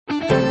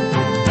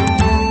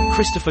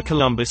Christopher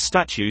Columbus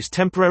statues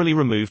temporarily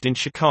removed in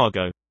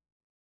Chicago.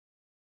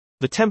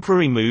 The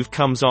temporary move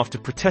comes after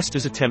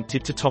protesters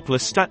attempted to topple a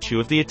statue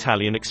of the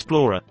Italian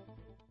explorer.